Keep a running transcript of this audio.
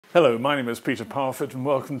Hello, my name is Peter Parf and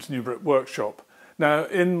welcome to New Brick Workshop. Now,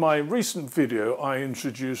 in my recent video I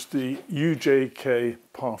introduced the UJK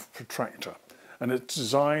Parf Protractor, and it's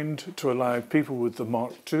designed to allow people with the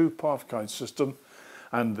Mark II Parf guide system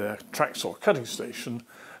and their track saw cutting station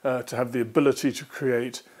to have the ability to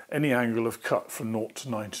create any angle of cut from 0 to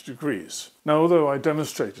 90 degrees. Now, although I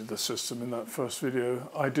demonstrated the system in that first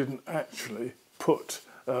video, I didn't actually put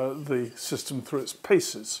the system through its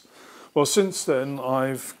paces. Well, since then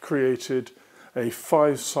I've created a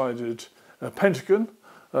 5-sided pentagon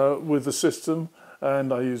with the system,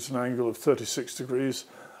 and I used an angle of 36 degrees.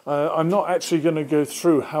 I'm not actually going to go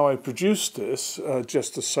through how I produced this,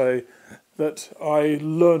 just to say that I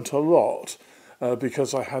learnt a lot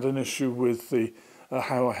because I had an issue with the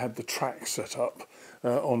how I had the track set up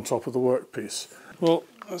on top of the workpiece. Well,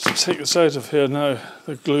 let's take this out of here now.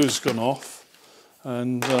 The glue's gone off,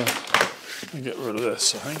 and get rid of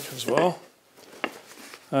this, I think, as well.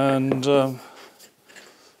 And I'm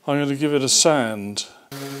going to give it a sand.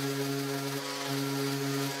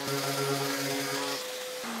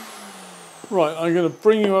 Right, I'm going to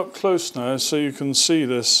bring you up close now so you can see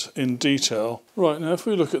this in detail. Right, now if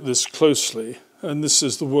we look at this closely, and this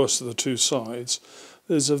is the worst of the two sides,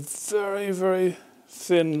 there's a very, very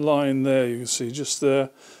thin line there. You can see just there,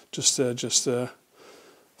 just there, just there.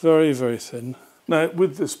 Very, very thin. Now,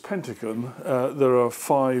 with this pentagon, there are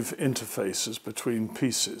 5 interfaces between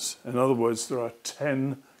pieces. In other words, there are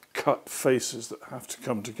 10 cut faces that have to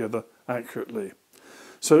come together accurately.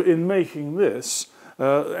 So in making this,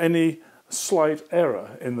 any slight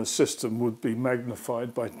error in the system would be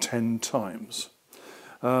magnified by 10 times.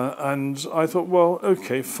 And I thought, well,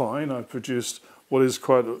 okay, fine, I produced what is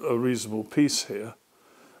quite a reasonable piece here,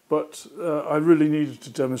 but I really needed to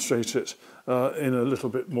demonstrate it in a little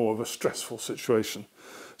bit more of a stressful situation.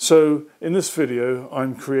 So in this video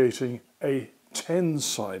I'm creating a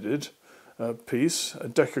 10-sided piece, a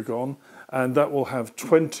decagon, and that will have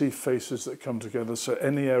 20 faces that come together, so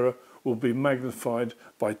any error will be magnified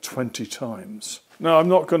by 20 times. Now, I'm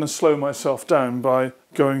not going to slow myself down by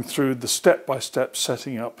going through the step-by-step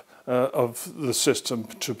setting up of the system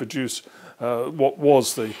to produce what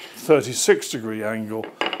was the 36-degree angle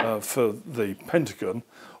for the pentagon,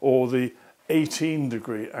 or the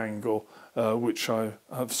 18-degree angle which I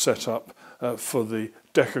have set up for the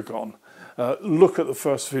decagon. Look at the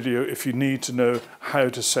first video if you need to know how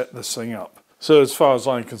to set this thing up. So as far as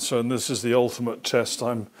I'm concerned, this is the ultimate test.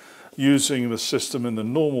 I'm using the system in the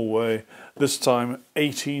normal way, this time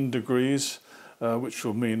 18 degrees, which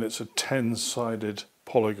will mean it's a 10-sided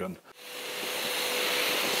polygon.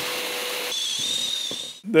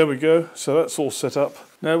 There we go, so that's all set up.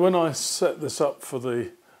 Now, when I set this up for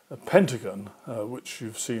the pentagon, which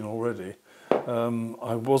you've seen already,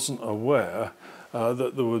 I wasn't aware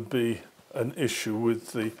that there would be an issue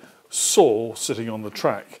with the saw sitting on the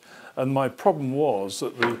track. And my problem was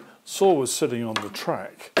that the saw was sitting on the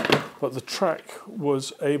track, but the track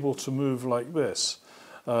was able to move like this.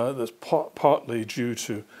 That's partly due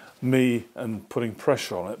to me and putting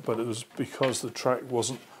pressure on it, but it was because the track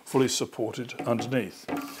wasn't fully supported underneath.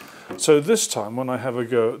 So this time, when I have a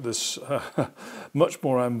go at this much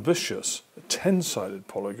more ambitious 10-sided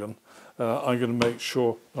polygon, I'm going to make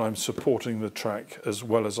sure that I'm supporting the track as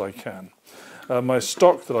well as I can. My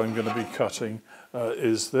stock that I'm going to be cutting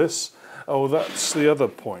is this. Oh, that's the other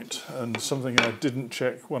point, and something I didn't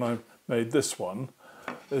check when I made this one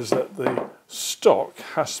is that the stock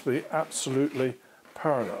has to be absolutely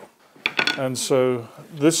parallel. And so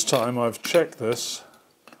this time I've checked this,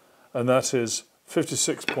 and that is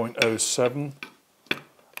 56.07,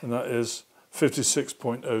 and that is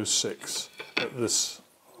 56.06 at this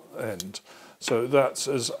end. So that's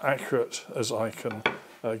as accurate as I can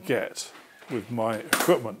get with my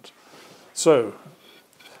equipment. So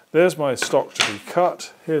there's my stock to be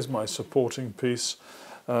cut, here's my supporting piece,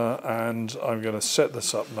 and I'm going to set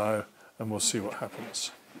this up now and we'll see what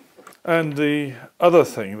happens. And the other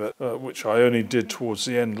thing that which I only did towards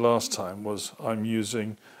the end last time was I'm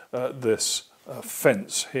using this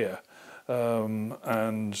fence here,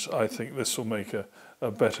 and I think this will make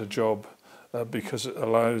a better job because it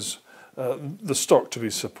allows the stock to be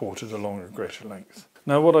supported along a greater length.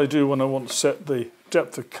 Now, what I do when I want to set the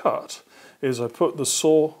depth of cut is I put the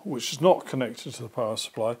saw, which is not connected to the power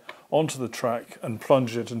supply, onto the track and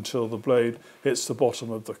plunge it until the blade hits the bottom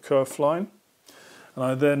of the kerf line, and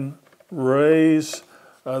I then raise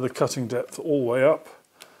the cutting depth all the way up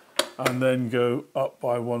and then go up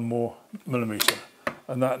by 1 more millimetre,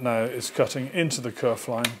 and that now is cutting into the kerf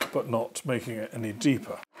line but not making it any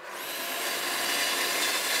deeper.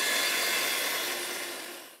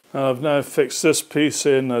 And I've now fixed this piece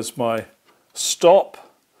in as my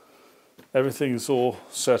stop, Everything's all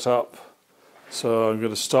set up. So I'm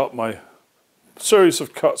going to start my series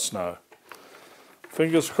of cuts now.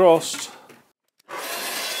 Fingers crossed.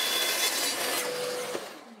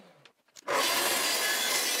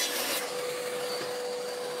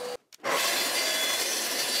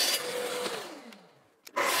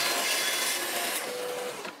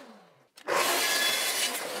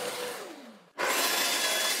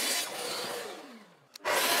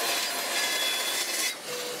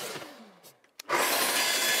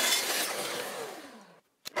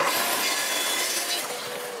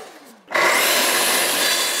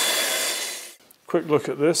 Quick look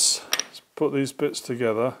at this. Let's put these bits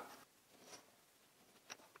together.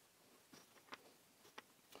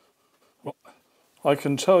 Well, I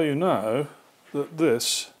can tell you now that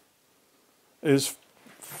this is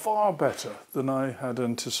far better than I had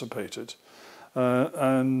anticipated.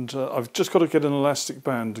 I've just got to get an elastic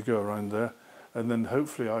band to go around there, and then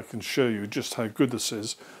hopefully I can show you just how good this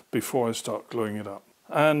is before I start gluing it up.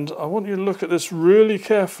 And I want you to look at this really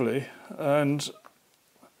carefully, and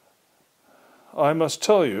I must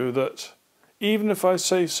tell you that even if I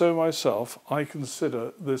say so myself, I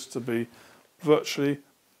consider this to be virtually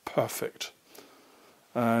perfect.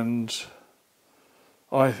 And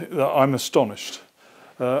I'm astonished.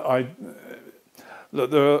 Look,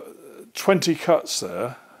 there are 20 cuts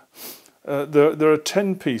there. There are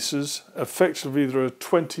 10 pieces. Effectively, there are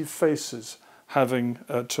 20 faces having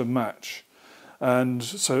to match. And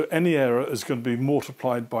so any error is going to be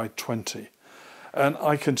multiplied by 20. And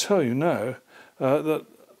I can tell you now, that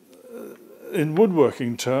in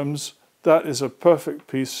woodworking terms, that is a perfect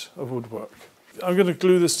piece of woodwork. I'm going to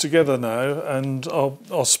glue this together now, and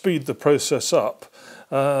I'll speed the process up.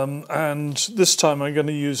 And this time I'm going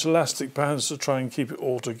to use elastic bands to try and keep it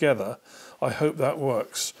all together. I hope that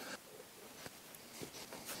works.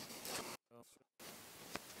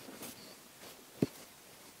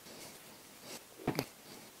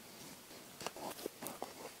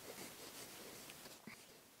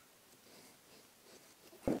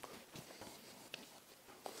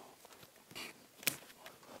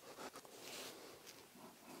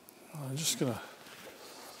 I'm just going to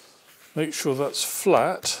make sure that's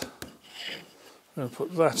flat. I'm going to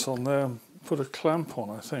put that on there and put a clamp on,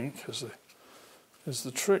 I think, is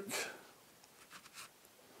the trick.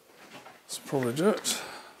 Let's probably do it.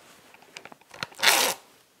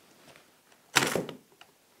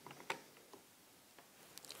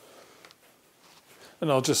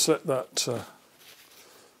 And I'll just let that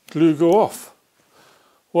glue go off.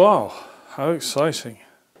 Wow, how exciting.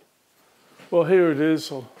 Well, here it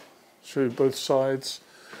is. I'll show you both sides.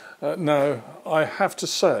 Now, I have to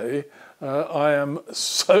say, I am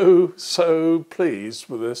so pleased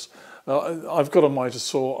with this. I've got a miter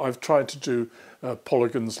saw. I've tried to do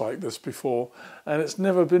polygons like this before, and it's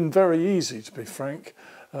never been very easy, to be frank,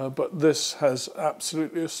 but this has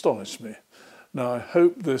absolutely astonished me. Now, I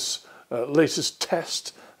hope this latest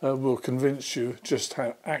test will convince you just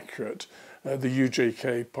how accurate the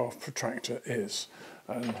UJK Parf protractor is.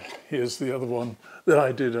 And here's the other one that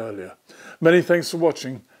I did earlier. Many thanks for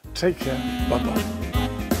watching. Take care. Bye-bye.